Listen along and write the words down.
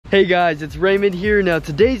Hey guys, it's Raymond here. Now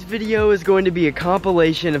today's video is going to be a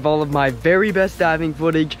compilation of all of my very best diving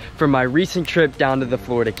footage from my recent trip down to the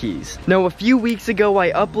Florida Keys. Now a few weeks ago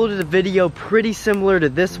I uploaded a video pretty similar to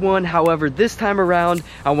this one, however this time around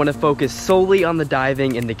I want to focus solely on the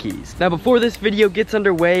diving in the Keys. Now before this video gets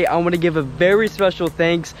underway, I want to give a very special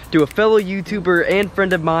thanks to a fellow YouTuber and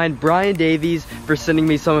friend of mine, Brian Davies, for sending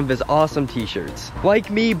me some of his awesome t-shirts.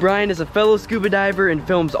 Like me, Brian is a fellow scuba diver and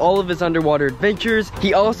films all of his underwater adventures.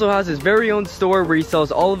 He also has his very own store where he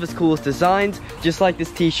sells all of his coolest designs, just like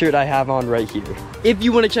this t-shirt I have on right here. If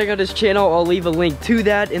you want to check out his channel, I'll leave a link to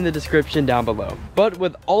that in the description down below. But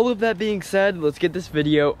with all of that being said, let's get this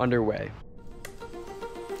video underway.